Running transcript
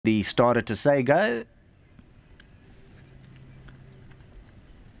The starter to say go.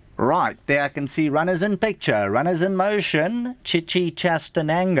 Right, there I can see runners in picture, runners in motion. Chichi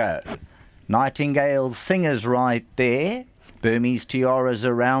Chastanango. Nightingale's Singers right there. Burmese Tiaras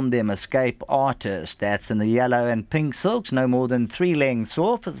around them, Escape Artist. That's in the yellow and pink silks, no more than 3 lengths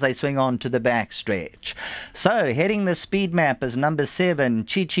off as they swing on to the backstretch. So, heading the speed map is number 7,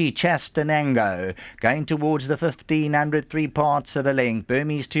 Chichi Chastanango. Going towards the 1500, 3 parts of a length.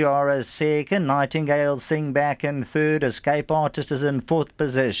 Burmese Tiaras second, Nightingale Sing back in third, Escape Artist is in 4th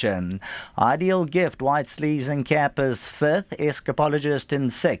position. Ideal Gift, White Sleeves and Cap is 5th, Escapologist in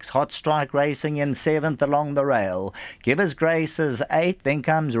 6th, Hot Strike Racing in 7th along the rail. Givers Grace is 8th, then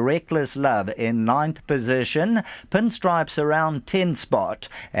comes Reckless Love in 9th position. Pinstripes around 10 spot,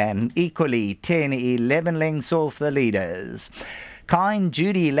 and equally 10, 11 lengths off the leaders. Kind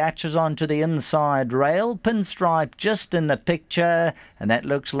Judy latches onto the inside rail, Pinstripe just in the picture, and that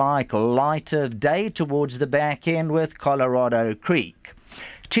looks like Light of Day towards the back end with Colorado Creek.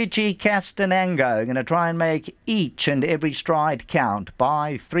 Chichi Chastanango going to try and make each and every stride count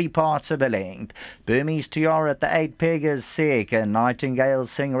by 3 parts of a length. Burmese Tiara at the 8 peg is second. Nightingale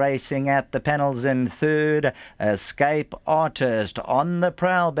Sing Racing at the panels in third. Escape Artist on the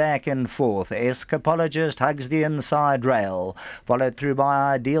prowl back in 4th. Escapologist hugs the inside rail. Followed through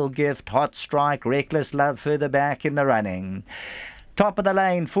by Ideal Gift, Hot Strike, Reckless Love further back in the running. Top of the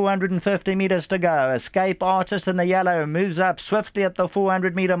lane, 450 metres to go. Escape Artist in the yellow moves up swiftly at the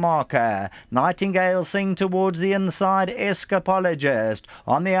 400-metre marker. Nightingale Sing towards the inside, Escapologist.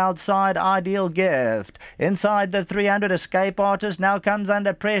 On the outside, Ideal Gift. Inside the 300, Escape Artist now comes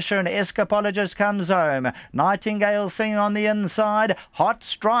under pressure and Escapologist comes home. Nightingale Sing on the inside. Hot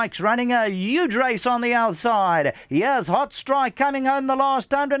Strike's running a huge race on the outside. Here's Hot Strike coming home the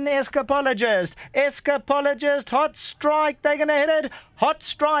last 100 and Escapologist. Escapologist, Hot Strike, they're going to hit it. Hot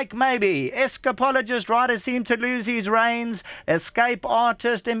Strike maybe. Escapologist rider seemed to lose his reins. Escape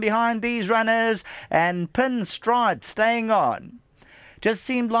Artist in behind these runners, and Pinstripe staying on. Just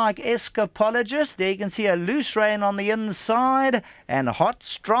seemed like Escapologist. There you can see a loose rein on the inside, and Hot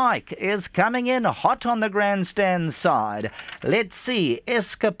Strike is coming in hot on the grandstand side. Let's see.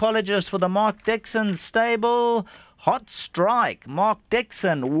 Escapologist for the Mark Dixon stable. Hot Strike, Mark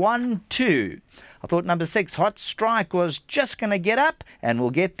Dixon, 1-2. I thought number 6, Hot Strike, was just going to get up, and we'll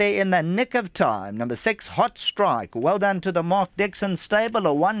get there in the nick of time. Number 6, Hot Strike. Well done to the Mark Dixon stable,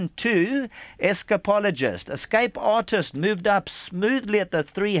 a 1-2. Escapologist. Escape Artist moved up smoothly at the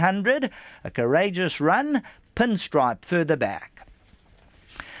 300. A courageous run. Pinstripe further back.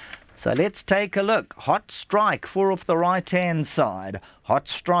 So let's take a look. Hot Strike, 4 off the right-hand side. Hot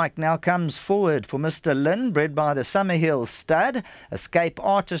Strike now comes forward for Mr. Lynn, bred by the Summerhill stud. Escape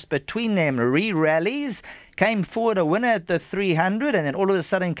Artist between them re-rallies. Came forward a winner at the 300, and then all of a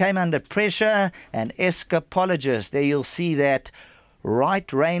sudden came under pressure. And Escapologist, there you'll see that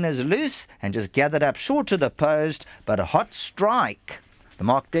right rein is loose and just gathered up short of the post. But a Hot Strike. The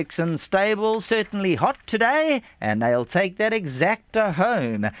Mark Dixon stable certainly hot today, and they'll take that exacta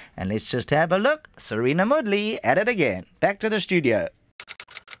home. And let's just have a look. Serena Mudley at it again. Back to the studio.